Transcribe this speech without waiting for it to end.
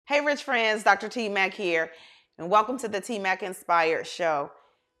Hey, rich friends, Dr. T Mac here, and welcome to the T Mac Inspired Show.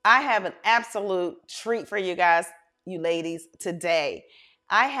 I have an absolute treat for you guys, you ladies, today.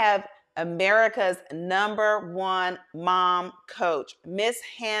 I have America's number one mom coach, Miss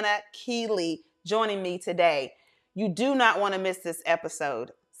Hannah Keeley, joining me today. You do not want to miss this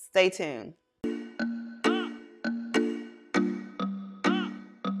episode. Stay tuned.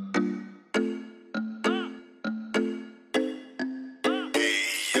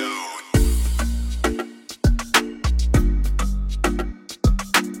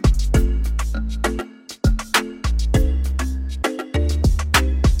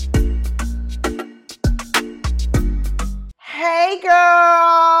 Hey,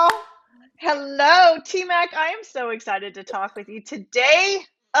 girl. Hello, T-Mac. I am so excited to talk with you today.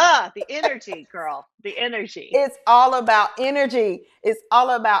 The energy, girl. The energy. It's all about energy. It's all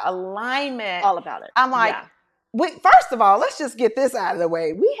about alignment. All about it. I'm like, Yeah. first of all, let's just get this out of the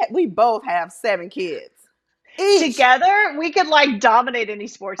way. We both have 7 kids each. Together, we could like dominate any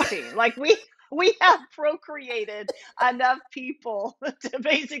sports team. Like we have procreated enough people to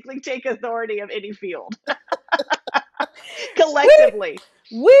basically take authority of any field We collectively.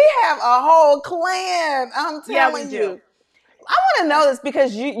 we have a whole clan. I'm Yeah, we telling do. you. I want to know this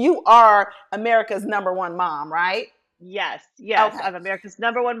because you are America's number one mom, right? Yes, yes. Okay, I'm America's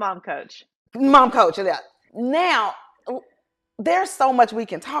number one mom coach. mom coach. Yeah. Now, there's so much we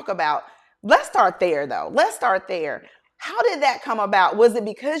can talk about. Let's start there, though. Let's start there. How did that come about? Was it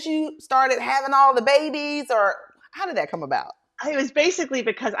because you started having all the babies, or how did that come about? It was basically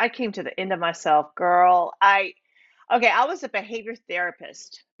because I came to the end of myself, girl. I was a behavior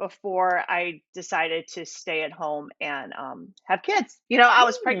therapist before I decided to stay at home and have kids. I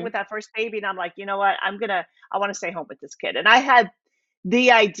was pregnant Mm, with that first baby, and I'm like, you know what? I want to stay home with this kid. And I had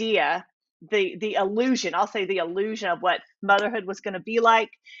the idea, the illusion, I'll say the illusion of what motherhood was going to be like.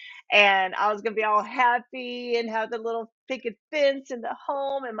 And I was going to be all happy and have the little picket fence in the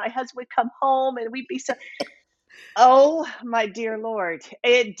home, and my husband would come home and we'd be so. Oh, my dear Lord.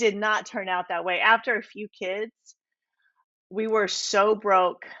 It did not turn out that way. After a few kids, we were so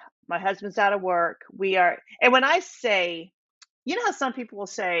broke. My husband's out of work. And when I say, how some people will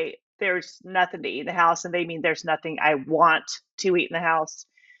say there's nothing to eat in the house, and they mean there's nothing I want to eat in the house.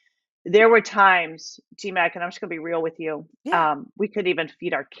 There were times, T Mac, and I'm just gonna be real with you. yeah. We couldn't even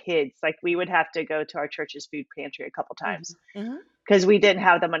feed our kids. Like we would have to go to our church's food pantry a couple Hmm. times Hmm. because we didn't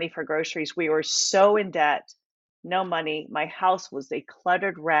have the money for groceries. We were so in debt, no money. My house was a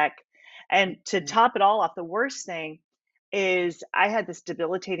cluttered wreck. And to top it all off, the worst thing is I had this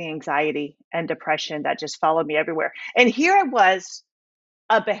debilitating anxiety and depression that just followed me everywhere. And here I was,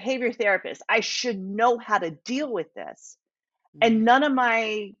 a behavior therapist. I should know how to deal with this. And none of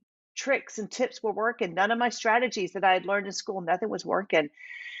my tricks and tips were working. None of my strategies that I had learned in school, nothing was working.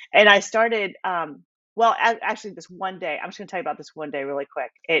 And I started, actually, this one day, I'm just going to tell you about this one day really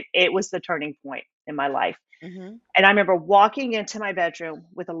quick. It was the turning point in my life. Hmm. And I remember walking into my bedroom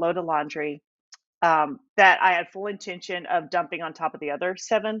with a load of laundry that I had full intention of dumping on top of the other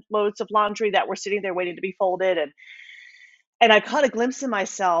 7 loads of laundry that were sitting there waiting to be folded. And I caught a glimpse of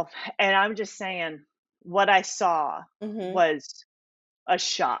myself, and I'm just saying, what I saw Hmm. was a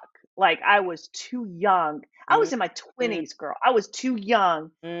shock. Like I was too young. I Hmm. was in my 20s, girl. I was too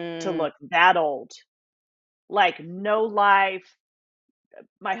young to Hmm. look that old. Like no life.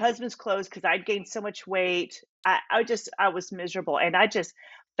 My husband's clothes because I'd gained so much weight. I was miserable, and I just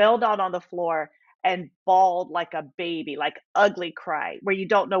fell down on the floor and bawled like a baby, like ugly cry, where you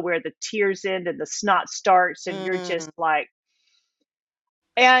don't know where the tears end and the snot starts, and you're just Mm. like.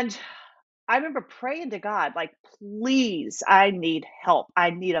 And I remember praying to God, like, please, I need help.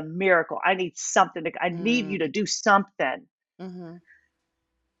 I need a miracle. I need something. I need you Mm. to do something. Mhm.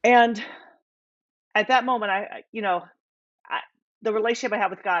 And at that moment, I, the relationship I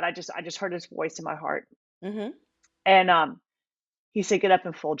have with God, I just heard His voice in my heart, Mhm. and He said, "Get up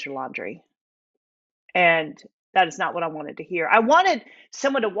and fold your laundry." And that is not what I wanted to hear. I wanted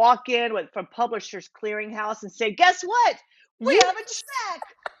someone to walk in from Publishers Clearinghouse and say, "Guess what? We You have a check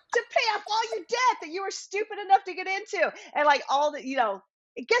to pay off all your debt that you were stupid enough to get into." And like all the,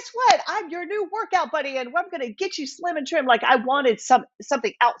 guess what? I'm your new workout buddy, and I'm going to get you slim and trim. Like I wanted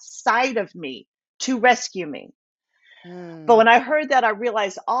something outside of me to rescue me. But Mm. when I heard that, I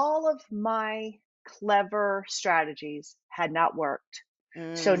realized all of my clever strategies had not worked.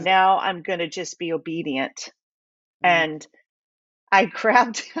 So Mm. now I'm going to just be obedient. Mm. And I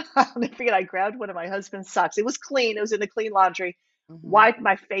grabbed, I'll never forget, I grabbed one of my husband's socks. It was clean, it was in the clean laundry, Mhm. wiped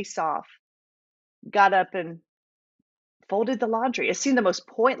my face off, got up and folded the laundry. It seemed the most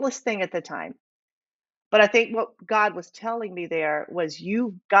pointless thing at the time. But I think what God was telling me there was,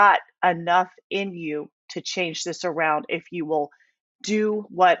 you've got enough in you to change this around if you will do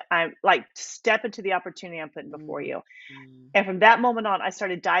what I'm like, step into the opportunity I'm putting before Mm, you. mm, And from that moment on, I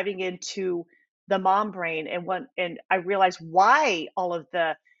started diving into the mom brain, and I realized why all of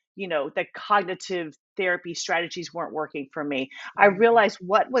the cognitive therapy strategies weren't working for me. I mm. realized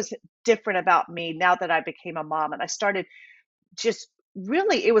what was different about me now that I became a mom, and I started just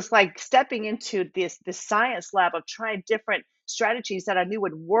really, it was like stepping into this science lab of trying different strategies that I knew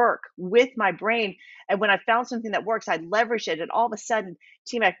would work with my brain. And when I found something that works, I leverage it, and all of a sudden,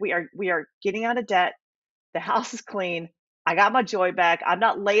 T-Mac, we are getting out of debt. The house is clean. I got my joy back. I'm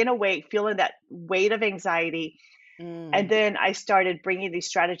not laying awake feeling that weight of anxiety. And Mm. then I started bringing these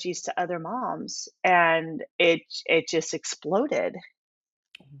strategies to other moms, and it just exploded.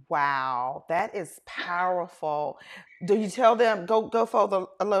 Wow, that is powerful. Do you tell them go fold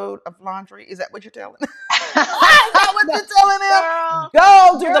a load of laundry? Is that what you're telling? Is that what No, you're telling them? girl,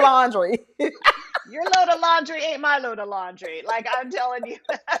 Go do your the laundry. your load of laundry ain't my load of laundry. Like, I'm telling you,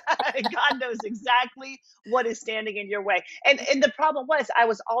 God knows exactly what is standing in your way. And the problem was, I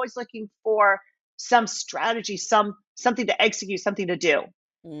was always looking for some strategy, something to execute, something to do.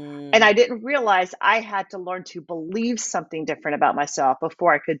 And Mm, I didn't realize I had to learn to believe something different about myself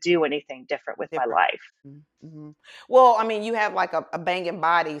before I could do anything different with my different. life. Mhm. Well, I mean, you have like a banging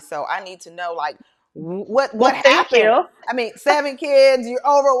body, so I need to know like what Well, thank happened. you. I mean, 7 kids, you're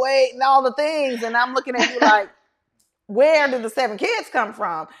overweight and all the things, and I'm looking at you like, where did the 7 kids come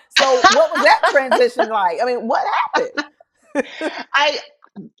from? So, what was that transition like? I mean, what happened? I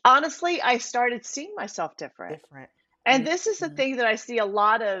honestly, I started seeing myself different. Different. And Mm, this is the mm, thing that I see a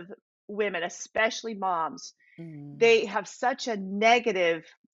lot of women, especially moms, mm. they have such a negative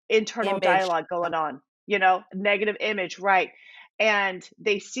internal Image. dialogue Um, going on, negative image, right? And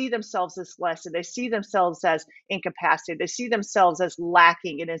they see themselves as less, and they see themselves as incapacitated. They see themselves as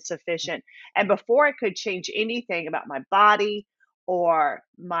lacking and insufficient. And mm, before I could change anything about my body or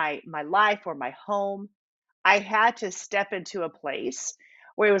my life or my home, I had to step into a place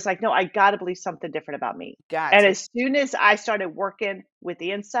where it was like, no, I got to believe something different about me. got And to. as soon as I started working with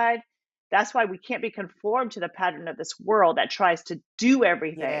the inside, that's why we can't be conformed to the pattern of this world that tries to do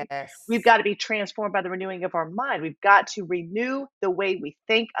everything. We've Yes. got to be transformed by the renewing of our mind. We've got to renew the way we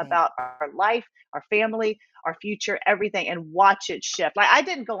think Thank about our life, our family, our future, everything, and watch it shift. Like, I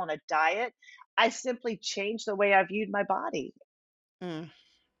didn't go on a diet. I simply changed the way I viewed my body. mm.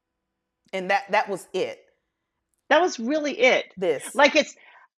 And that was it. That was really it. This. Like, it's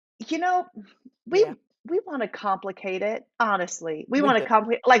You know, we Yeah, we wanna complicate it, honestly. We we wanna do.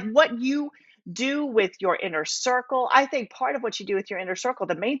 complicate, like, what you do with your inner circle. I think part of what you do with your inner circle,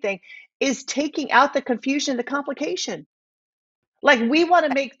 the main thing, is taking out the confusion, the complication. Like, we wanna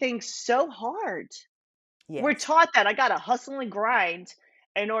make things so hard. We're Yes. taught that I gotta hustle and grind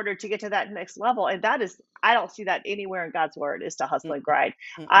in order to get to that next level, and that is, I don't see that anywhere in God's word, is to hustle and Mm-mm, grind.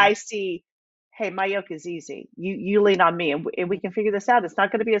 mm-mm. I see, "Hey, my yoke is easy. You lean on me, and we can figure this out. It's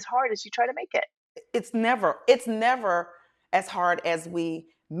not gonna be as hard as you try to make it." It's never as hard as we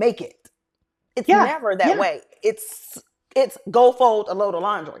make it. It's Yeah, never that yeah. way. It's go fold a load of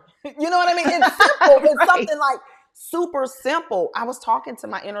laundry. You know what I mean? It's simple. It's Right. something like super simple. I was talking to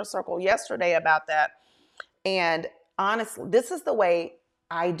my inner circle yesterday about that. And honestly, this is the way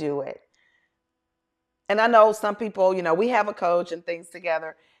I do it. And I know some people, we have a coach and things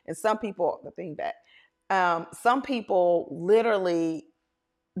together. And some people, the thing that some people literally,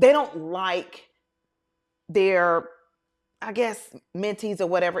 they don't like their, I guess, mentees or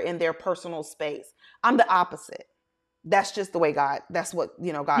whatever in their personal space. I'm the opposite. That's just the way that's what,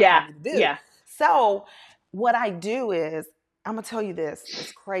 God Yeah, called me to do. yeah. So what I do is, I'm going to tell you this,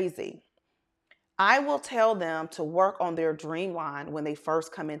 it's crazy. I will tell them to work on their dream line when they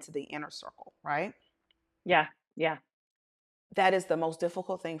first come into the inner circle, right? Yeah, yeah. That is the most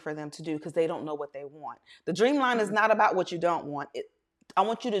difficult thing for them to do because they don't know what they want. The dream line is Mm, not about what you don't want. I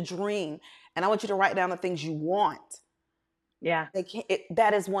want you to dream and I want you to write down the things you want. yeah,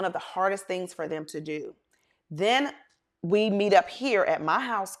 That is one of the hardest things for them to do. Then we meet up here at my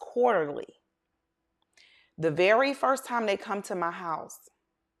house quarterly. The very first time they come to my house,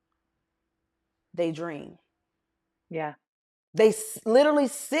 they dream. yeah. They literally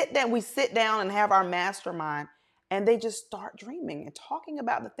sit down. We sit down and have our mastermind, and they just start dreaming and talking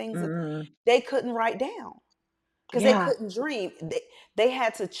about the things that Mm, they couldn't write down because they yeah, couldn't dream. They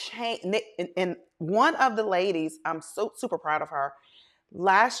had to change. And one of the ladies, I'm so super proud of her.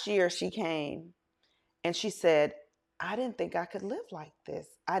 Last year, she came and she said, "I didn't think I could live like this.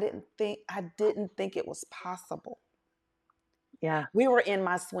 I didn't think it was possible." Yeah. We were in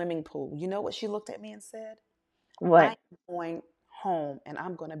my swimming pool. You know what she looked at me and said? I What? am going home and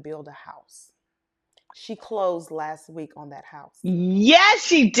I'm going to build a house. She closed last week on that house. Yes,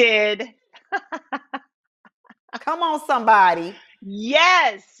 she did. Come on, somebody.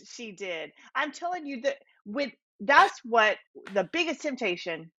 Yes, she did. I'm telling you that with that's what the biggest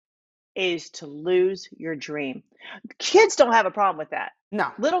temptation is, to lose your dream. Kids don't have a problem with that.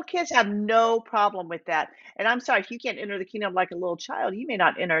 No, Little kids have no problem with that. And I'm sorry, if you can't enter the kingdom like a little child, you may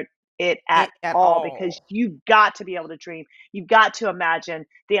not enter it at at all, because all. you've got to be able to dream. You've got to imagine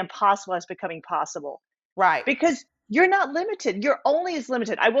the impossible as becoming possible, Right. because you're not limited. You're only as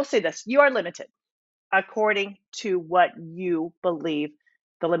limited. I will say this, you are limited according to what you believe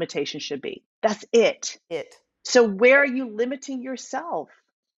the limitation should be. That's it. It. So where are you limiting yourself?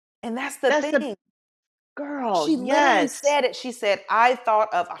 And that's the That's the thing. girl. She literally Yes. said it. She said, I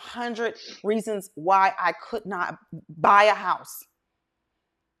thought of 100 reasons why I could not buy a house.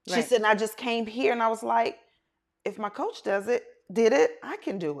 She Right. said, and I just came here and I was like, if my coach did it, I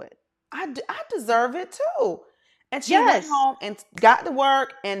can do it. I deserve it too. And she went Yes. home and got to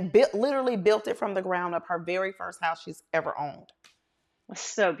work and literally built it from the ground up, her very first house she's ever owned. That's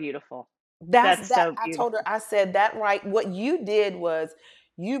so beautiful. That's That's that so I told her, beautiful. I said that right. What you did was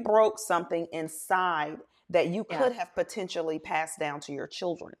you broke something inside that you Yeah. could have potentially passed down to your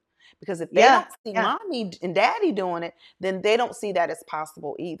children. Because if they Yeah. don't see Yeah. mommy and daddy doing it, then they don't see that as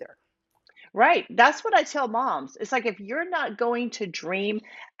possible either. Right. That's what I tell moms. It's like, if you're not going to dream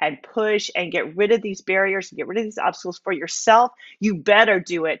and push and get rid of these barriers and get rid of these obstacles for yourself, you better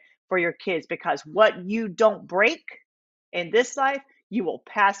do it for your kids, because what you don't break in this life, you will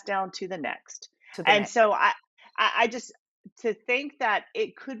pass down to the next. To the And next. so I just, to think that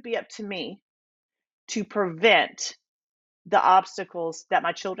it could be up to me to prevent the obstacles that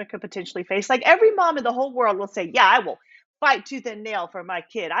my children could potentially face. Like, every mom in the whole world will say, yeah, I will fight tooth and nail for my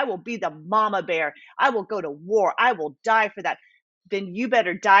kid. I will be the mama bear. I will go to war. I will die for that. Then you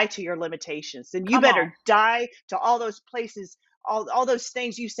better die to your limitations. Then you Come on, better die to all those places, all those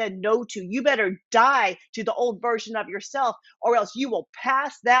things you said no to. You better die to the old version of yourself, or else you will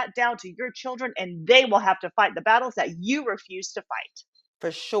pass that down to your children and they will have to fight the battles that you refuse to fight.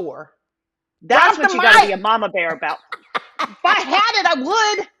 for sure. That's Drop the what you got to be mic. a mama bear about. If I had it, I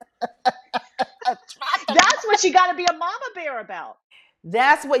would. Drop the That's mic. what you got to be a mama bear about.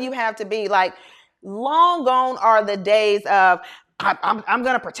 That's what you have to be. Like, long gone are the days of I'm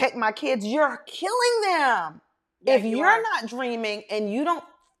going to protect my kids. You're killing them. Yeah, If you you're are. not dreaming and you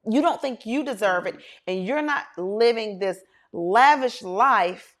don't think you deserve it, and you're not living this lavish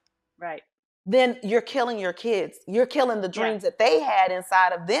life, Right. then you're killing your kids. You're killing the Yeah, dreams that they had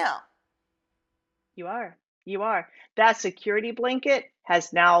inside of them. you are. You are. That security blanket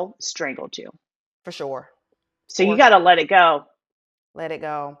has now strangled you. For sure. So you For got to let it go. let it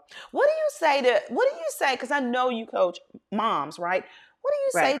go. What do you say, because I know you coach moms, right? What do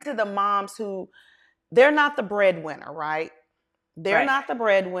you Right. say to the moms who they're not the breadwinner, right? They're Right. not the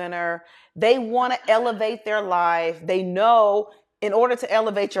breadwinner. They want to elevate their life. They know in order to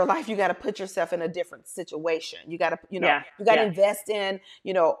elevate your life, you got to put yourself in a different situation. You got to, Yeah. you got to Yeah. invest in,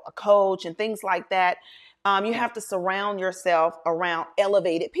 a coach and things like that. You Yeah. have to surround yourself around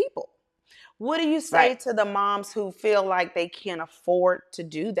elevated people. What do you Right. say to the moms who feel like they can't afford to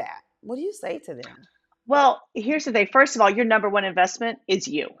do that? What do you say to them? Well, here's the thing. First of all, your number one investment is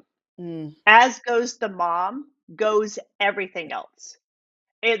you. Mm, As goes the mom, goes everything else.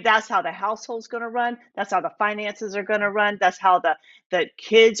 That's how the household's going to run. That's how the finances are going to run. That's how the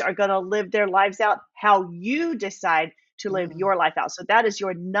kids are going to live their lives out. How you decide to live mm, your life out. So that is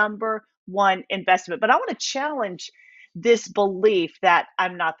your number one investment. But I want to challenge this belief that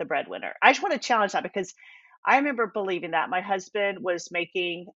I'm not the breadwinner. I just want to challenge that, because I remember believing that my husband was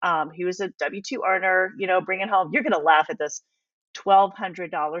making. He was a W-2 earner. Bringing home. You're going to laugh at this.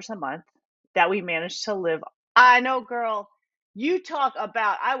 $1,200 a month that we managed to live. I know, girl, you talk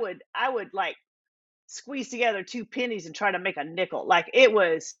about, I would like squeeze together two pennies and try to make a nickel. Like, it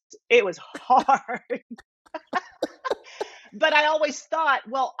was hard. But I always thought,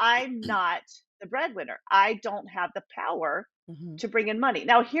 well, I'm not the breadwinner. I don't have the power mhm. to bring in money.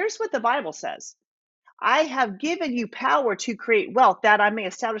 Now, here's what the Bible says. I have given you power to create wealth, that I may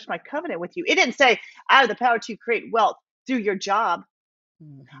establish my covenant with you. It didn't say I have the power to create wealth through your job.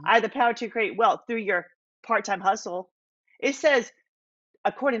 Mhm. I have the power to create wealth through your part-time hustle. It says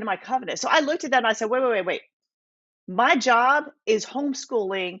according to my covenant. So I looked at that and I said, wait, wait, wait, wait. My job is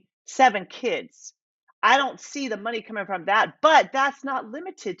homeschooling 7 kids. I don't see the money coming from that, but that's not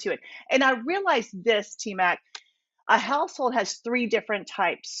limited to it. And I realized this, T Mac, a household has three different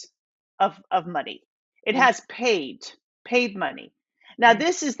types of money. It Mm, has paid. paid money. Now, Mm.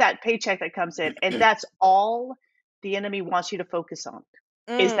 this is that paycheck that comes in, and that's all the enemy wants you to focus on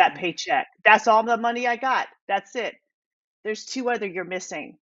is that Mm. paycheck. That's all the money I got. That's it. There's two other you're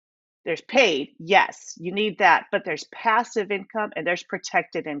missing. There's paid, yes, you need that, but there's passive income and there's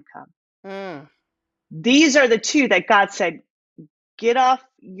protected income. Mm. These are the two that God said, get off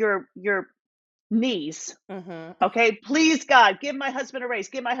your knees. Mhm. Okay, please, God, give my husband a raise.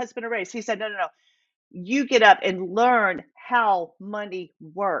 Give my husband a raise. He said, no, no, no. You get up and learn how money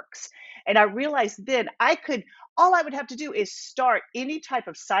works. And I realized then all I would have to do is start any type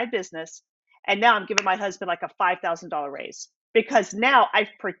of side business. And now I'm giving my husband like a $5,000 raise because now I've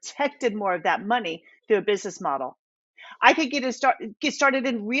protected more of that money through a business model. I could get started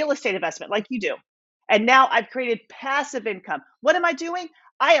in real estate investment like you do. And now I've created passive income. What am I doing?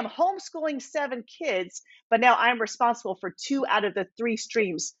 I am homeschooling 7 kids, but now I'm responsible for 2 out of the 3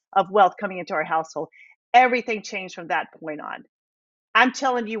 streams of wealth coming into our household. Everything changed from that point on. I'm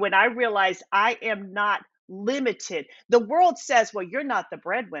telling you, when I realized I am not limited, the world says, well, you're not the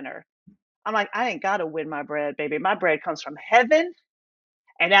breadwinner. I'm like, I ain't got to win my bread, baby. My bread comes from heaven,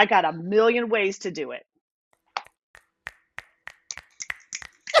 and I got a million ways to do it.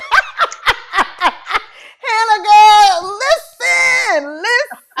 Hannah girl,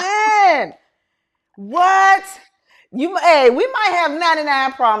 listen. What? Hey, we might have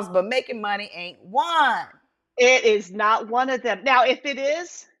 99 problems, but making money ain't one. It is not one of them. Now, if it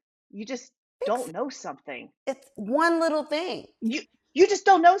is, you just Fix don't it. know something. It's one little thing. You just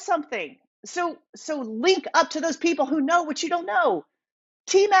don't know something. So link up to those people who know what you don't know.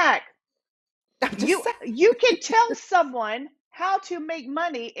 T Mac, I'm just you saying. you can tell someone how to make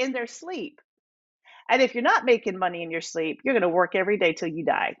money in their sleep. And if you're not making money in your sleep, you're going to work every day till you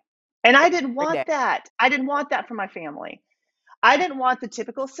die. And I didn't Every want day. that. I didn't want that for my family. I didn't want the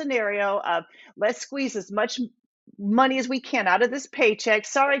typical scenario of let's squeeze as much money as we can out of this paycheck.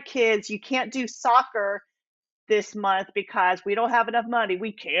 Sorry, kids, you can't do soccer this month because we don't have enough money.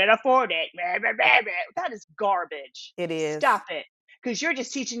 We can't afford it. That is garbage. It is Stop it. Because you're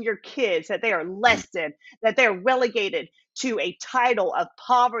just teaching your kids that they are less than, that they're relegated to a title of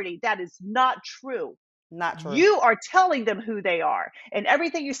poverty. That is not true. not true. You are telling them who they are. And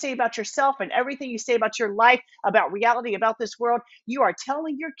everything you say about yourself and everything you say about your life, about reality, about this world, you are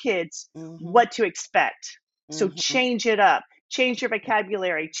telling your kids Mm-hmm. what to expect. So Mm-hmm. change it up, change your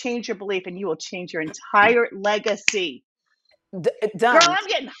vocabulary, change your belief, and you will change your entire legacy. Girl, Done. I'm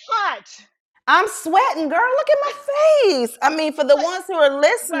getting hot. I'm sweating, girl. Look at my face. I mean, for the But, ones who are well,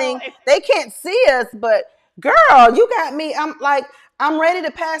 listening, if they can't see us, but girl, you got me. I'm like, I'm ready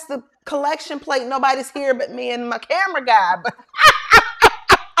to pass the collection plate. Nobody's here but me and my camera guy. But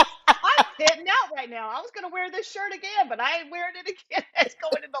I'm hitting out right now. I was going to wear this shirt again, but I ain't wearing it again. It's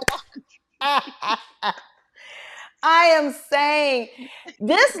going in the laundry. I am saying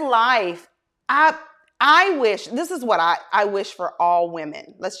this life, I I wish, this is what I wish for all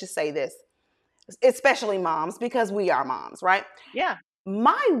women. Let's just say this, especially moms, because we are moms, right? Yeah,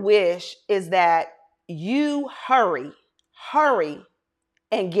 My wish is that you hurry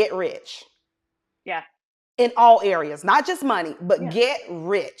and get rich yeah, in all areas, not just money, but yeah. get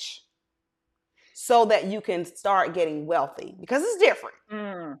rich so that you can start getting wealthy because it's different,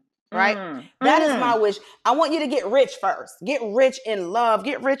 Mm, right? mm, That is my mm. wish. I want you to get rich first. Get rich in love,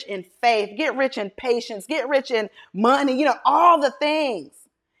 get rich in faith, get rich in patience, get rich in money, all the things.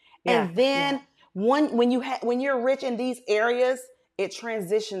 Yeah, And yeah, then when you're rich in these areas, it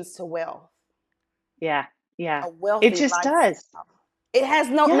transitions to wealth, yeah, yeah. a It wealthy just does. lifestyle. It has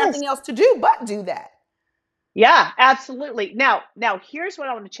Yes. nothing else to do but do that. Yeah, absolutely. Now here's what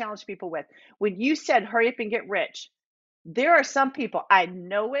I want to challenge people with. When you said hurry up and get rich, there are some people, I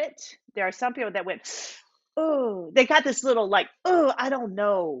know it. There are some people that went, oh, they got this little like, oh, I don't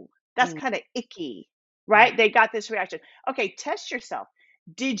know. That's Mm, kind of icky, mm, right? They got this reaction. Okay, test yourself.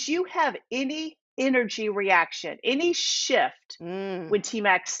 Did you have any energy reaction, any shift mm, when T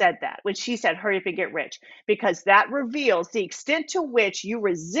Max said that, when she said, hurry up and get rich? Because that reveals the extent to which you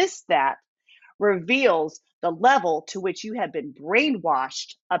resist that, reveals the level to which you have been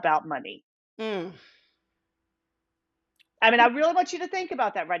brainwashed about money. mm. I mean, I really want you to think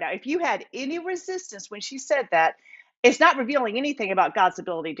about that right now. If you had any resistance when she said that, it's not revealing anything about God's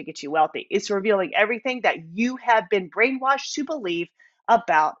ability to get you wealthy. It's revealing everything that you have been brainwashed to believe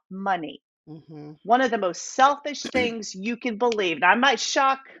about money. Mhm. One of the most selfish things you can believe. And I might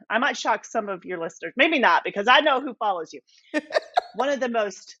shock some of your listeners. Maybe not because I know who follows you. One of the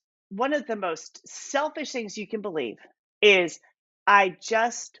most one of the most selfish things you can believe is I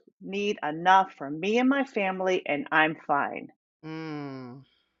just need enough for me and my family and I'm fine. Mm.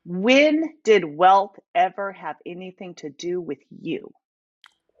 When did wealth ever have anything to do with you?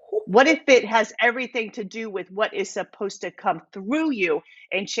 What if it has everything to do with what is supposed to come through you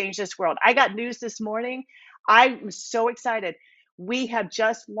and change this world? I got news this morning. I'm so excited. We have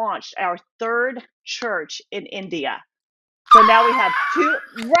just launched our third church in India. So now we have two,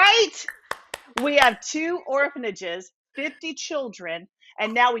 right? We have two orphanages, 50 children,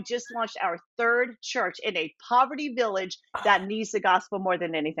 and now we just launched our third church in a poverty village that needs the gospel more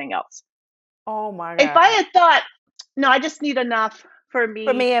than anything else. Oh my If I God. had thought, no, I just need enough for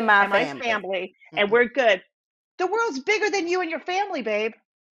For me me and my and my family. family and Mm-mm. we're good. The world's bigger than you and your family, babe.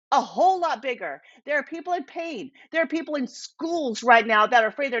 A whole lot bigger. There are people in pain. There are people in schools right now that are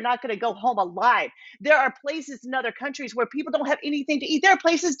afraid they're not going to go home alive. There are places in other countries where people don't have anything to eat. There are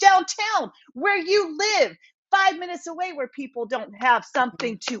places downtown where you live, 5 minutes away, where people don't have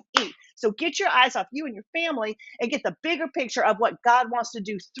something to eat. So get your eyes off you and your family and get the bigger picture of what God wants to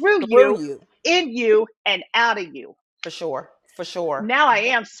do through Through you, you. in you, and out of you. For sure. For sure. Now I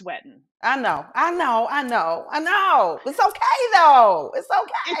am sweating. I know. I know. I know. I know. It's okay though. It's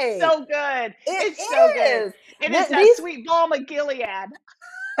It's okay. so good. It It's so good. is. It is that These sweet balm of Gilead.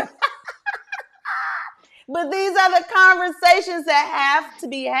 But these are the conversations that have to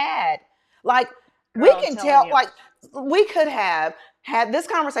be had. Like we Girl, I'm can telling tell, you. like we could have had this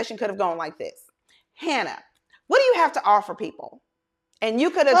conversation could have gone like this. Hannah, what do you have to offer people? And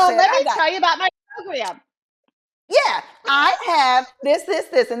you could have Well, said, let I me got, tell you about my program. yeah, I have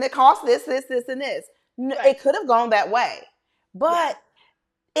this, and it costs this, and this. Right. It could have gone that way. Yeah. But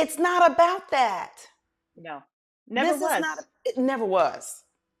it's not about that. No. Never This is not, was. it never was.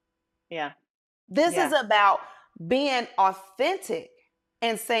 Yeah. This is Yeah. about being authentic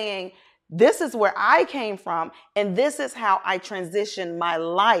and saying, this is where I came from, and this is how I transitioned my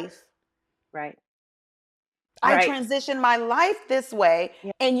life. Right. I Right. transitioned my life this way.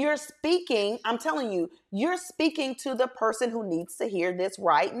 Yeah. And you're speaking, I'm telling you, you're speaking to the person who needs to hear this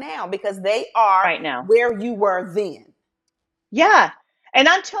right now because they are Right now. where you were then. Yeah. And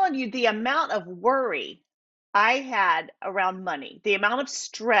I'm telling you, the amount of worry I had around money, the amount of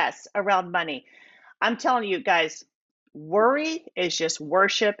stress around money, I'm telling you guys, worry is just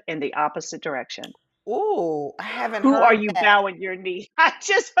worship in the opposite direction. Ooh, I haven't Who are heard you that. bowing your knee? I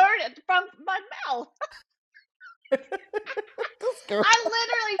just heard it from my mouth. This girl. I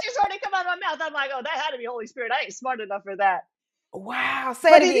literally just heard it come out of my mouth. I'm like, oh, that had to be Holy Spirit. I ain't smart enough for that. Wow.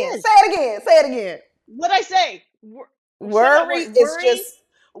 Say it But it again. Say is. it again. Say it again. What I say? Say that Worry word. is Worry. just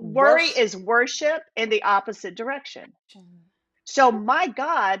Worry worship. is worship in the opposite direction. So my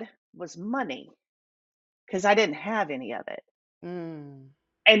God was money because I didn't have any of it. Mm,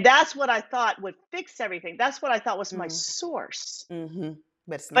 And that's what I thought would fix everything. That's what I thought was my mm, source. mm-hmm.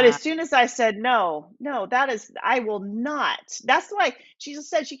 But it's But as not. soon as I said, no, no, that is, I will not. That's why Jesus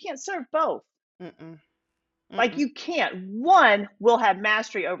said you can't serve both. Mm-mm, Like mm-mm, you can't. One will have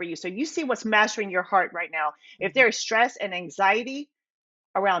mastery over you. So you see what's mastering your heart right now. If mm-hmm, there is stress and anxiety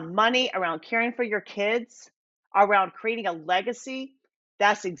around money, around caring for your kids, around creating a legacy,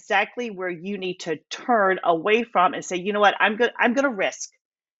 that's exactly where you need to turn away from and say, you know what, I'm going to risk.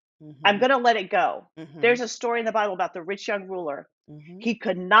 I'm mm-hmm, going to let it go. mm-hmm, There's a story in the Bible about the rich young ruler. mm-hmm, He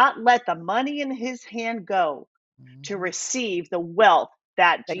could not let the money in his hand go to mm-hmm. receive the wealth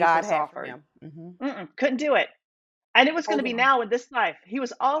that That God Jesus had for offered. him. Mm-hmm. Couldn't do it. And it was going to Hold be on. now in this life. He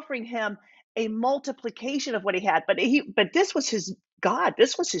was offering him a multiplication of what he had, but this was his God.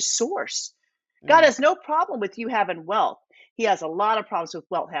 This was his source. God Mm, has no problem with you having wealth. He has a lot of problems with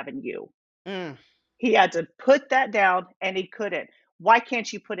wealth having you. mm, He had to put that down and he couldn't. Why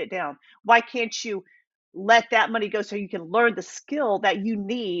can't you put it down? Why can't you let that money go so you can learn the skill that you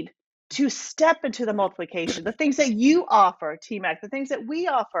need to step into the multiplication, the things that you offer, T Mac, the things that we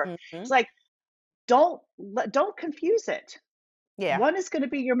offer? It's mm-hmm. like don't confuse it. Yeah. One is going to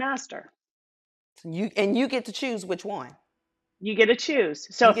be your master. You get to choose which one. You get to choose.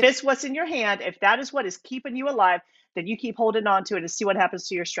 So You if get. it's what's in your hand, if that is what is keeping you alive, then you keep holding on to it and see what happens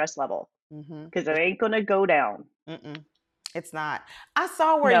to your stress level Mm-hmm. because it ain't going to go down. Mm-mm. It's not. I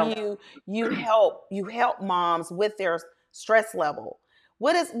saw where No. you help moms with their stress level.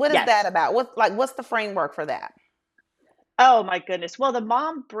 What is that Yes. about? What's the framework for that? Oh my goodness. Well, the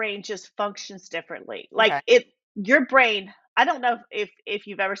mom brain just functions differently. Like Okay. your brain, I don't know if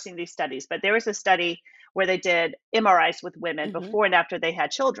you've ever seen these studies, but there was a study where they did MRIs with women Mm-hmm. before and after they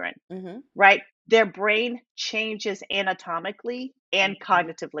had children, Mm-hmm. right? Their brain changes anatomically and Mm-hmm.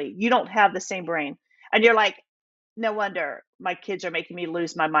 cognitively. You don't have the same brain. And you're like, no wonder my kids are making me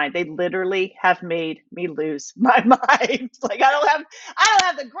lose my mind. They literally have made me lose my mind. Like I don't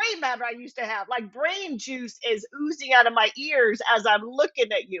have the gray matter I used to have. Like brain juice is oozing out of my ears as I'm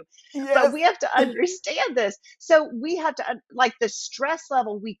looking at you. But Yes. we have to understand this. So we have to like the stress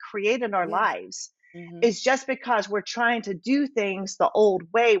level we create in our Yes. lives Mm-hmm. is just because we're trying to do things the old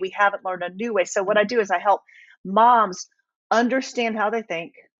way. We haven't learned a new way. So what I do is I help moms understand how they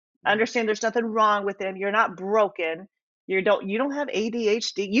think, Mm-hmm. understand there's nothing wrong with them. You're not broken. You don't have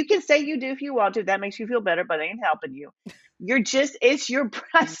ADHD. You can say you do if you want to. That makes you feel better, but it ain't helping you. You're just it's your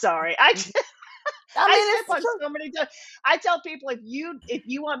I'm sorry. Mm-hmm. I I mean, step it's the on truth. so many toes. I tell people if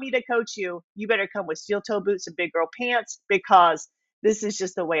you want me to coach you, you better come with steel toe boots and big girl pants because this is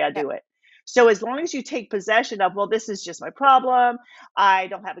just the way I Yeah, do it. So as long as you take possession of, well, this is just my problem. I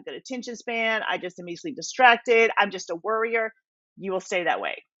don't have a good attention span. I just am easily distracted. I'm just a worrier. You will stay that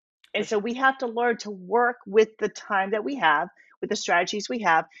way. for And so sure. we have to learn to work with the time that we have, with the strategies we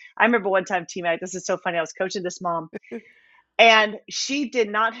have. I remember one time, T Mac, this is so funny. I was coaching this mom and she did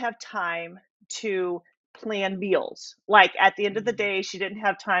not have time to plan meals. Like at the end of the Mm-hmm. day, she didn't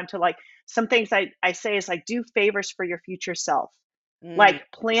have time to like some things I say is like do favors for your future self. Mm-hmm. Like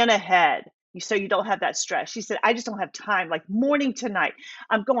plan ahead so you don't have that stress. She said, I just don't have time. Like morning to night,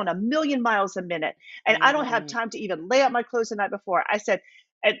 I'm going a million miles a minute, and I don't have Mm-hmm. time to even lay out my clothes the night before. I said,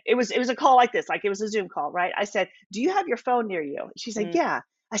 and it was a call like this, like it was a Zoom call, right? I said, do you have your phone near you? She said, yeah.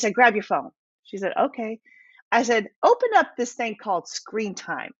 I said, grab your phone. She said, okay. I said, open up this thing called Screen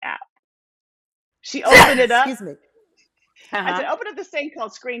Time app. She opened it up. Excuse me. I said, Uh-huh. open up this thing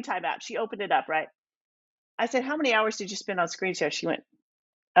called Screen Time app. She opened it up, right? I said, how many hours did you spend on screen time? She went,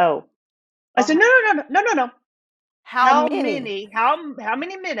 oh. I said, Uh-huh. no, no, no, no, no, no. How many? How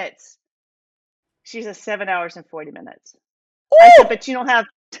many minutes? She said 7 hours and 40 minutes. I said, Ooh, but you don't have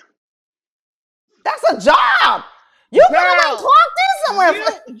that's a job. You could have been girl. clocked in somewhere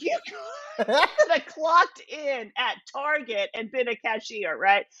You could have clocked in at Target and been a cashier,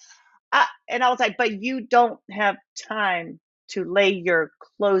 right? And I was like, but you don't have time to lay your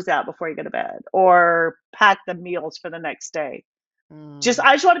clothes out before you go to bed or pack the meals for the next day. Mm-hmm.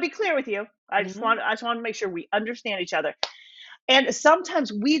 I just want to be clear with you. Mm-hmm. I just want to make sure we understand each other. And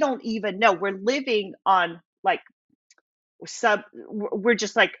sometimes we don't even know we're living on like we're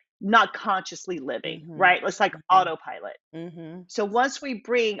just like not consciously living, Mm-hmm. right? It's like autopilot. Mm-hmm. So once we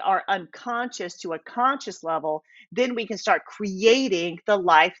bring our unconscious to a conscious level, then we can start creating the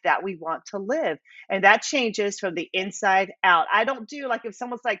life that we want to live. And that changes from the inside out. I don't do like if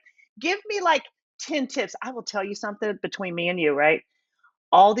someone's like, give me like 10 tips, I will tell you something between me and you, right?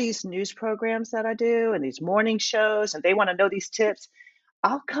 All these news programs that I do and these morning shows, and they want to know these tips.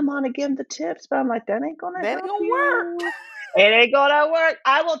 I'll come on and give them the tips, but I'm like, that ain't gonna That ain't help gonna work. you. It ain't gonna work.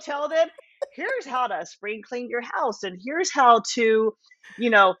 I will tell them, here's how to spring clean your house, and here's how to,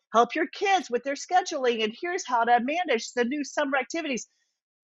 help your kids with their scheduling, and here's how to manage the new summer activities.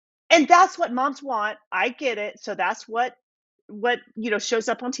 And that's what moms want. I get it. So that's what shows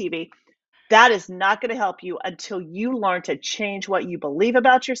up on TV. That is not going to help you until you learn to change what you believe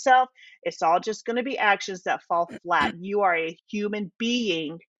about yourself. It's all just going to be actions that fall flat. You are a human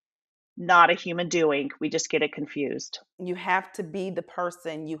being, not a human doing. We just get it confused. You have to be the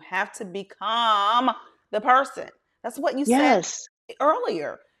person. You have to become the person. That's what you said Yes.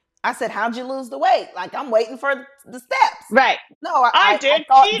 earlier. I said, how'd you lose the weight? Like I'm waiting for the steps. Right. No, I I did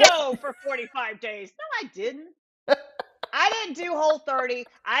thought keto for 45 days. No, I didn't. I didn't do Whole 30.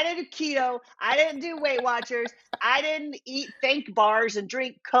 I didn't do keto. I didn't do Weight Watchers. I didn't eat Think bars and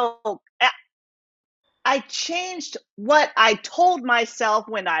drink Coke. I changed what I told myself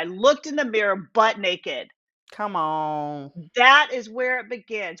when I looked in the mirror butt naked. come on, That is where it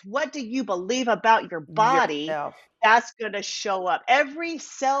begins. What do you believe about your body? yourself. That's going to show up. Every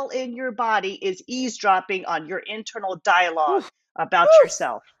cell in your body is eavesdropping on your internal dialogue Oof, about oof.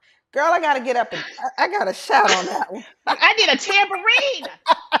 yourself. Girl, I gotta get up and I gotta shout on that one. I need a tambourine.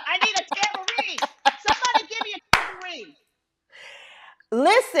 I need a tambourine. Somebody give me a tambourine.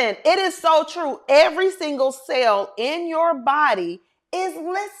 Listen, it is so true. Every single cell in your body is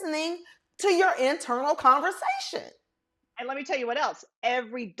listening to your internal conversation. And let me tell you what else.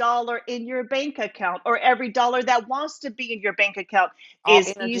 Every dollar in your bank account or every dollar that wants to be in your bank account All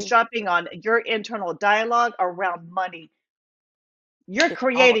is energy. eavesdropping on your internal dialogue around money. You're It's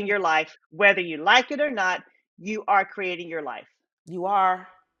all creating your life, whether you like it or not. You are creating your life. you are.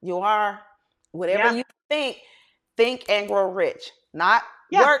 You are. Whatever Yeah, you think and grow rich. Not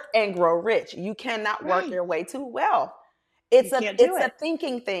yeah, work and grow rich. You cannot work right. your way to wealth. You It's a can't do it's a it.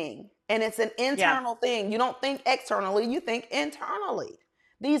 thinking thing and it's an Yeah. internal thing. You don't think externally, you think internally.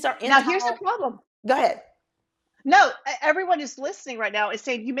 These are Now, here's the internal. problem. Go ahead. No, everyone who's listening right now is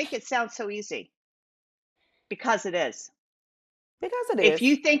saying you make it sound so easy because it is. Because it If is.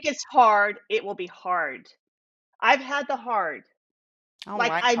 you think it's hard, it will be hard. I've had the hard. I don't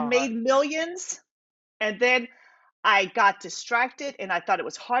Like like I hard. made millions and then I got distracted and I thought it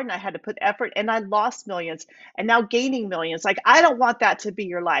was hard and I had to put effort and I lost millions and now gaining millions. Like I don't want that to be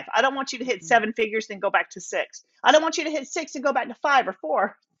your life. I don't want you to hit Mm-mm. seven figures then go back to six. I don't want you to hit six and go back to five or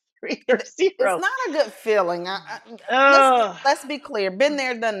four, three or It's zero. not a good feeling. Oh, Let's be clear. Been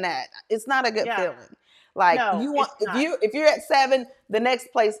there, done that. It's not a good yeah. feeling. Like No, you want it's not. if you're at 7, the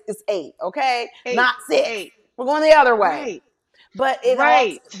next place is 8. Okay, Eight, not 6. eight. We're going the other way. Right, But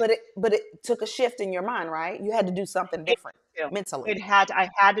right. it took a shift in your mind, right? You had to do something It different too. mentally. It had I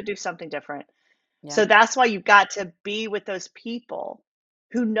had to do something different. Yeah, So that's why you've got to be with those people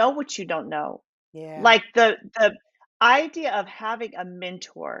who know what you don't know. yeah. Like the idea of having a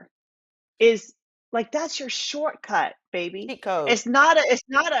mentor is like that's your shortcut, baby. Cheat code. It's not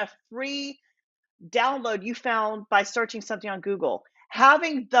a free download you found by searching something on Google.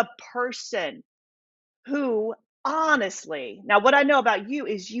 Having the person who honestly, now what I know about you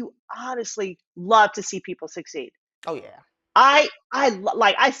is you honestly love to see people succeed. Oh yeah.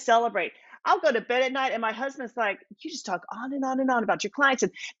 Like I celebrate. I'll go to bed at night and my husband's like, "You just talk on and on and on about your clients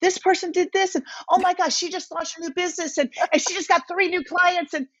and this person did this and oh my gosh, she just launched a new business and she just got 3 new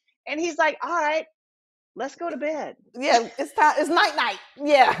clients," and he's like, "All right, let's go to bed." Yeah, it's time. It's night night.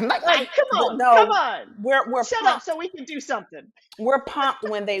 Yeah, night Like, night. But come no, on. we're Shut up pumped. so we can do something. We're pumped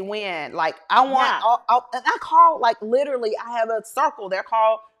when they win. Like I want, Yeah. and I call like literally. I have a circle. They're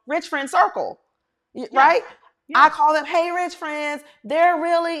called Rich Friend Circle, Yeah. right? I Yeah. call them, hey, rich friends. They're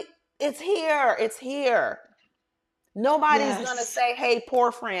really. It's here. It's here. Nobody's gonna Yes. say, hey,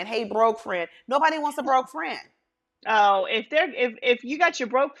 poor friend. Hey, broke friend. Nobody wants a broke friend Oh, if you got your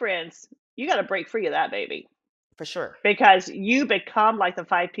broke friends, you got to break free of that, baby. for sure. Because you become like the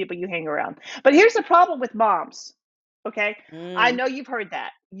 5 people you hang around. But here's the problem with moms, okay? I Mm. know you've heard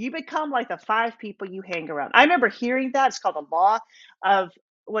that. You become like the 5 people you hang around. I remember hearing that. It's called the law of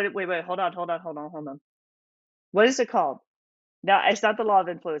wait, hold on. What is it called? No, it's not the law of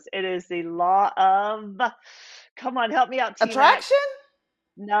influence. It is the law of come on, help me out, T Mac. Attraction?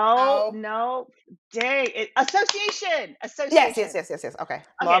 No, Oh, no. Dang, association. yes, yes, Association. yes, yes, yes. Okay.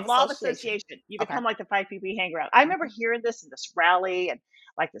 Law Okay, of law of association. association. You Okay. become like the 5 people you hang around. I remember Hmm. hearing this in this rally and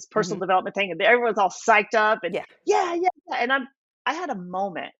like this personal Hmm. development thing, and everyone's all psyched up and Yeah. yeah, yeah, yeah. And I had a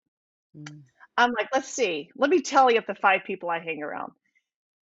moment. Mm. I'm like, let's see. Let me tell you of the 5 people I hang around.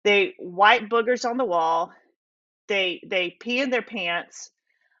 They white boogers on the wall. They pee in their pants.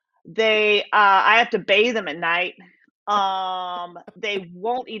 I have to bathe them at night. They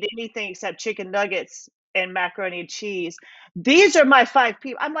won't eat anything except chicken nuggets and macaroni and cheese. These are my 5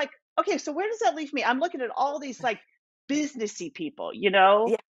 people. I'm like, "Okay, so where does that leave me?" I'm looking at all these, like, businessy people,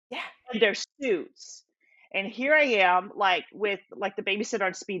 Yeah. Yeah. in their suits, and here I am, like, with, like, the babysitter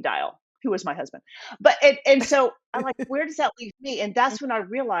on speed dial, who was my husband. But and so I'm like, "Where does that leave me?" And that's when I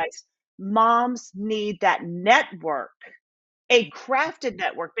realized moms need that network, a crafted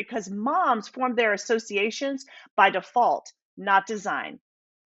network, because moms form their associations by default, not design.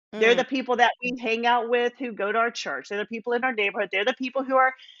 They're Mm. the people that we hang out with who go to our church. They're the people in our neighborhood. They're the people who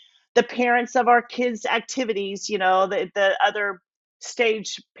are the parents of our kids' activities, the other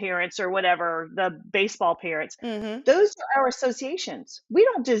stage parents or whatever, the baseball parents. Hmm. Those are our associations. We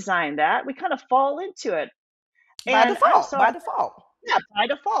don't design that. We kind of fall into it. By And I'm default. sorry, By default. yeah, by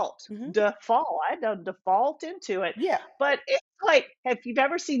default. Hmm. Default. I don't default into it. Yeah. But it's like, if you've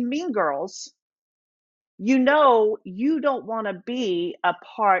ever seen Mean Girls, you know you don't want to be a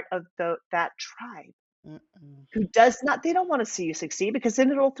part of that tribe Mm-mm. who does not they don't want to see you succeed because then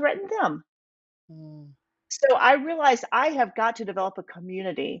it'll threaten them. Mm. So I realized I have got to develop a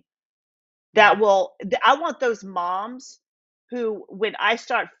community Mm. I want those moms who, when I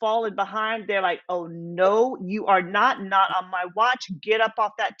start falling behind, they're like, "Oh, no, you are not on my watch. Get up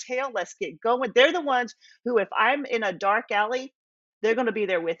off that tail. Let's get going." They're the ones who, if I'm in a dark alley, they're gonna be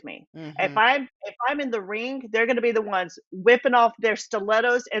there with me. Mhm. If I'm in the ring, they're gonna be the ones whipping off their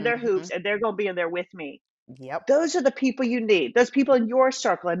stilettos and their hoops, Mhm. and they're gonna be in there with me. Yep. Those are the people you need. Those people in your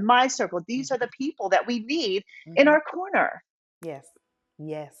circle, in my circle. These are the Mhm. people that we need in Mhm. our corner. Yes.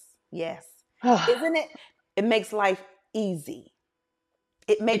 Yes. Yes. Isn't it? It makes life easy.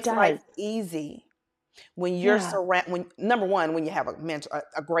 It It makes life does. easy when you're Yeah. surround. When number one, when you have a mentor,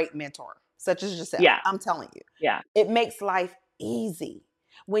 a great mentor such as yourself. Yeah. I'm telling you, Yeah. it makes life easy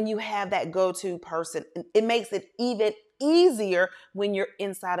when you have that go-to person. It makes it even easier when you're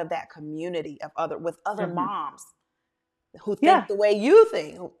inside of that community of other with other Mhm. moms who think Yeah. the way you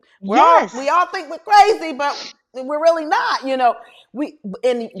think. We Yes. all think we're crazy, but we're really not, we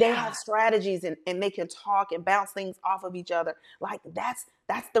and they Yeah. have strategies, and they can talk and bounce things off of each other. Like that's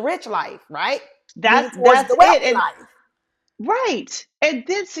the rich life, right? Moving towards That's the it. wealthy And life. right. And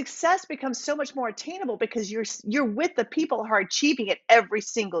then success becomes so much more attainable because you're with the people who are achieving it every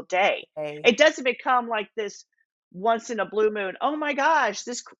single day. Hey, It doesn't become like this once in a blue moon. Oh my gosh,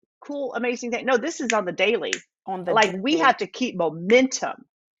 this cool, amazing thing. No, this is on the daily. on the Like we daily. have to keep momentum.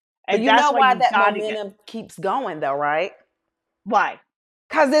 But And you know that's why why you that got to get momentum keeps going though, right? why?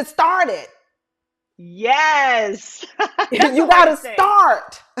 Because it started. Yes. That's You a way got to to say it.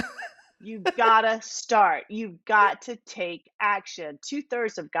 start. You gotta start. You've got to take action.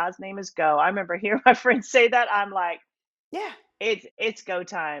 2/3 of God's name is go. I remember hearing my friend say that. I'm like, Yeah, it's go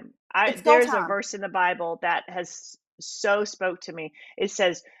time. I it's go There's a time. verse in the Bible that has so spoke to me. It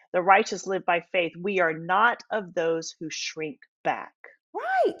says, "The righteous live by faith. We are not of those who shrink back."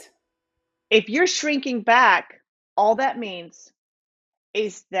 Right. If you're shrinking back, all that means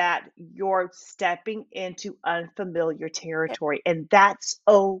is that you're stepping into unfamiliar territory, and that's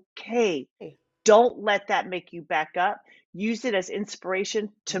okay. Hey. Don't let that make you back up. Use it as inspiration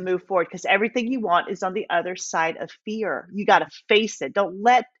to move forward because everything you want is on the other side of fear. You got to face it. Don't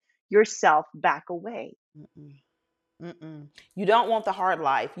let yourself back away. Mm-mm. Mm-mm. You don't want the hard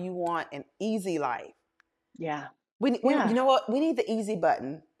life. You want an easy life. Yeah. You Yeah. know what? We need the easy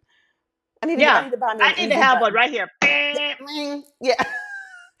button. I Yeah. need to buy me an I need to easy have one button. right here. Yeah.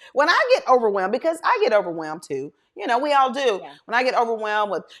 When I get overwhelmed, because I get overwhelmed too. We all do. Yeah. When I get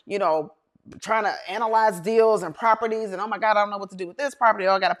overwhelmed with, trying to analyze deals and properties, and oh my God, I don't know what to do with this property.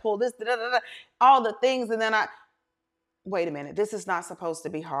 Oh, I got to pull this, da, da, da, da, all the things. And then wait a minute, this is not supposed to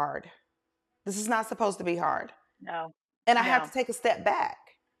be hard. This is not supposed to be hard. No. And I have to No. take a step back.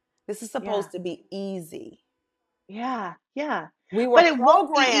 This is Yeah. supposed to be easy. Yeah. Yeah. We were But it won't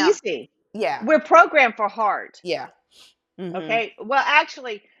be programmed. easy. Yeah. We're programmed for hard. Yeah. Mm-hmm. Okay. Well,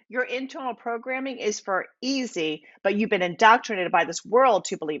 actually, your internal programming is for easy, but you've been indoctrinated by this world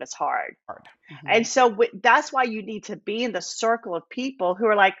to believe it's hard. Hard. Mm-hmm. And so that's why you need to be in the circle of people who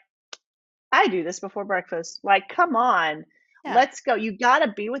are like, I do this before breakfast. Like, come on, Yeah. let's go. You got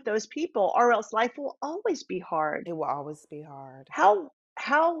to be with those people, or else life will always be hard. It will always be hard.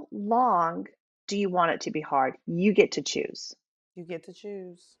 How long do you want it to be hard? You get to choose. You get to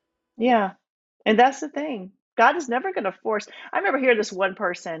choose. Yeah. And that's the thing. God is never going to force. I remember hearing this one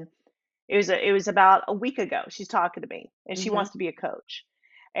person. It was about a week ago. She's talking to me and she Mm-hmm. wants to be a coach.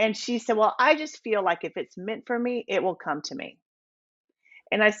 And she said, "Well, I just feel like if it's meant for me, it will come to me."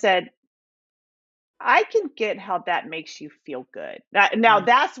 And I said, I can get how that makes you feel good. Now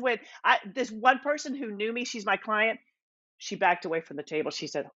that's when this one person who knew me, she's my client, she backed away from the table. She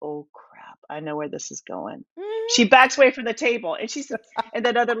said, "Oh crap, I know where this is going." She Mm-hmm. backs away from the table and she said, and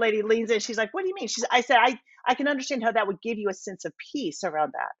that other lady leans in. She's like, "What do you mean?" I said, I can understand how that would give you a sense of peace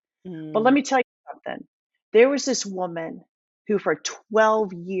around that. But let Mm. me tell you something. There was this woman who for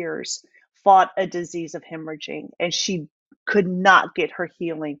 12 years fought a disease of hemorrhaging and she could not get her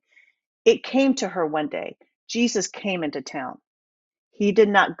healing. It came to her one day. Jesus came into town. He did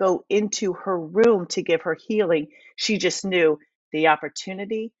not go into her room to give her healing. She just knew the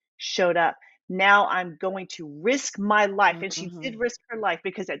opportunity showed up. Now I'm going to risk my life. And she Mm-hmm. did risk her life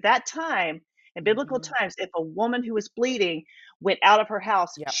because at that time, in biblical Mm-hmm. times, if a woman who was bleeding went out of her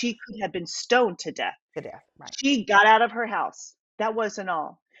house, Yep. she could have been stoned to death. To death. Right. She got out of her house. That wasn't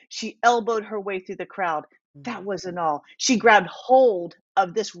all. She elbowed her way through the crowd. That Mm-hmm. wasn't all. She grabbed hold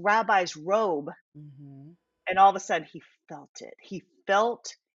of this rabbi's robe, Mm-hmm. and all of a sudden he felt it. He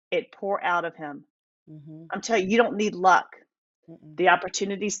felt it pour out of him. Mm-hmm. I'm telling you, you don't need luck. Mm-mm. The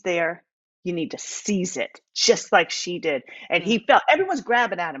opportunity's there. You need to seize it, just like she did. And he felt everyone's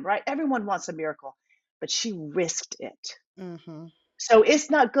grabbing at him, right? Everyone wants a miracle, but she risked it. Mm-hmm. So it's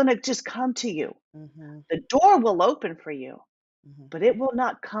not going to just come to you. Mm-hmm. The door will open for you, Mm-hmm. but it will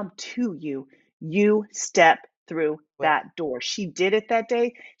not come to you. You step through But that door. She did it that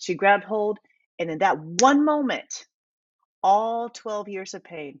day. She grabbed hold. And in that one moment, all 12 years of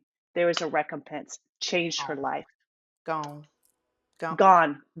pain, there was a recompense, changed her gone. life. Gone. Gone.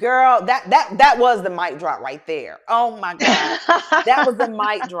 Gone. Girl, that was the mic drop right there. Oh my God. That was the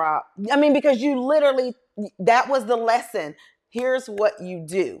mic drop. I mean, because you literally, that was the lesson. Here's what you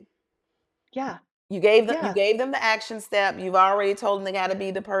do. Yeah. You Yeah. gave them the action step. You've already told them they got to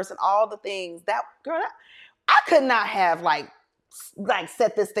be the person. All the things that girl, I could not have like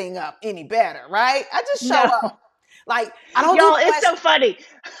set this thing up any better, right? I just show No. up. Like I don't do Y'all, it's so questions. funny.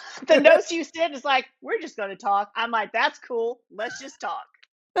 The notes you sent is like, we're just going to talk. I'm like, that's cool. Let's just talk.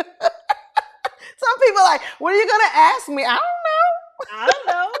 Some people are like, what are you gonna ask me? I don't I don't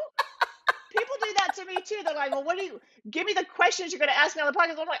know. People do that to me too. They're like, well, give me the questions you're going to ask me on the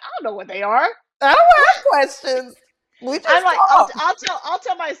podcast. I'm like, I don't know what they are. I don't have questions. We just I'm like, talk. I'll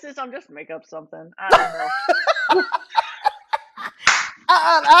tell my assistant, I'm just make up something. I don't know.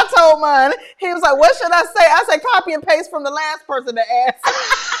 I told mine. He was like, "What should I say?" I said, "Copy and paste from the last person to ask."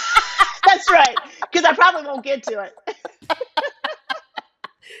 That's right, because I probably won't get to it. This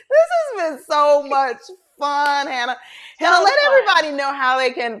has been so much fun, Hannah. Hannah, let everybody know how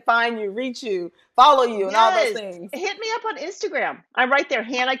they can find you, reach you, follow you, and all those things. Hit me up on Instagram. I'm right there,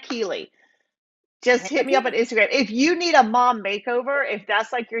 Hannah Keeley. Just hit me up on Instagram. If you need a mom makeover, if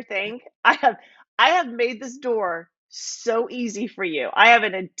that's like your thing, I have made this door so easy for you. I have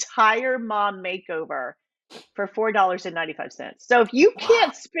an entire mom makeover for $4.95. So if you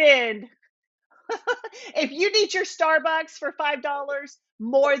can't spend, if you need your Starbucks for $5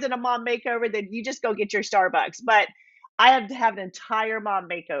 more than a mom makeover, then you just go get your Starbucks. But I have to have an entire mom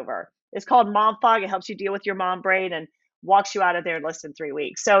makeover. It's called Mom Fog. It helps you deal with your mom brain and walks you out of there in less than 3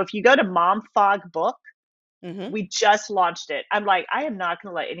 weeks. So if you go to Mom Fog Book, we just launched it. I'm like, I am not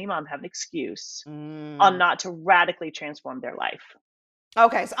going to let any mom have an excuse on not to radically transform their life.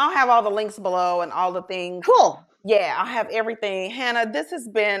 Okay, so I'll have all the links below and all the things. Cool. Yeah, I'll have everything. Hannah, this has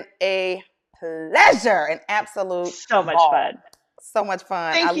been a pleasure, an absolute so much fun. So much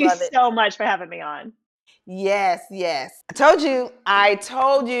fun. Thank you so much for having me on. Yes, yes. I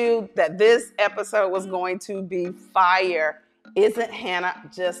told you that this episode was going to be fire. Isn't Hannah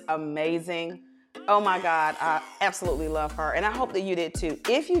just amazing? Oh my God, I absolutely love her. And I hope that you did too.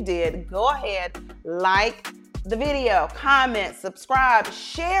 If you did, go ahead, like the video, comment, subscribe,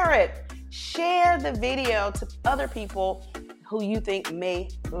 share it. Share the video to other people who you think may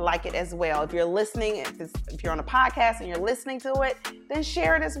like it as well. If you're listening, if you're on a podcast and you're listening to it, then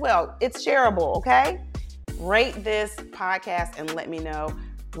share it as well. It's shareable, okay? Rate this podcast and let me know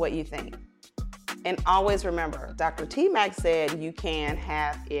what you think. And always remember, Dr. T. Mac said you can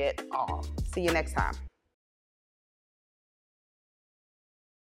have it all. See you next time.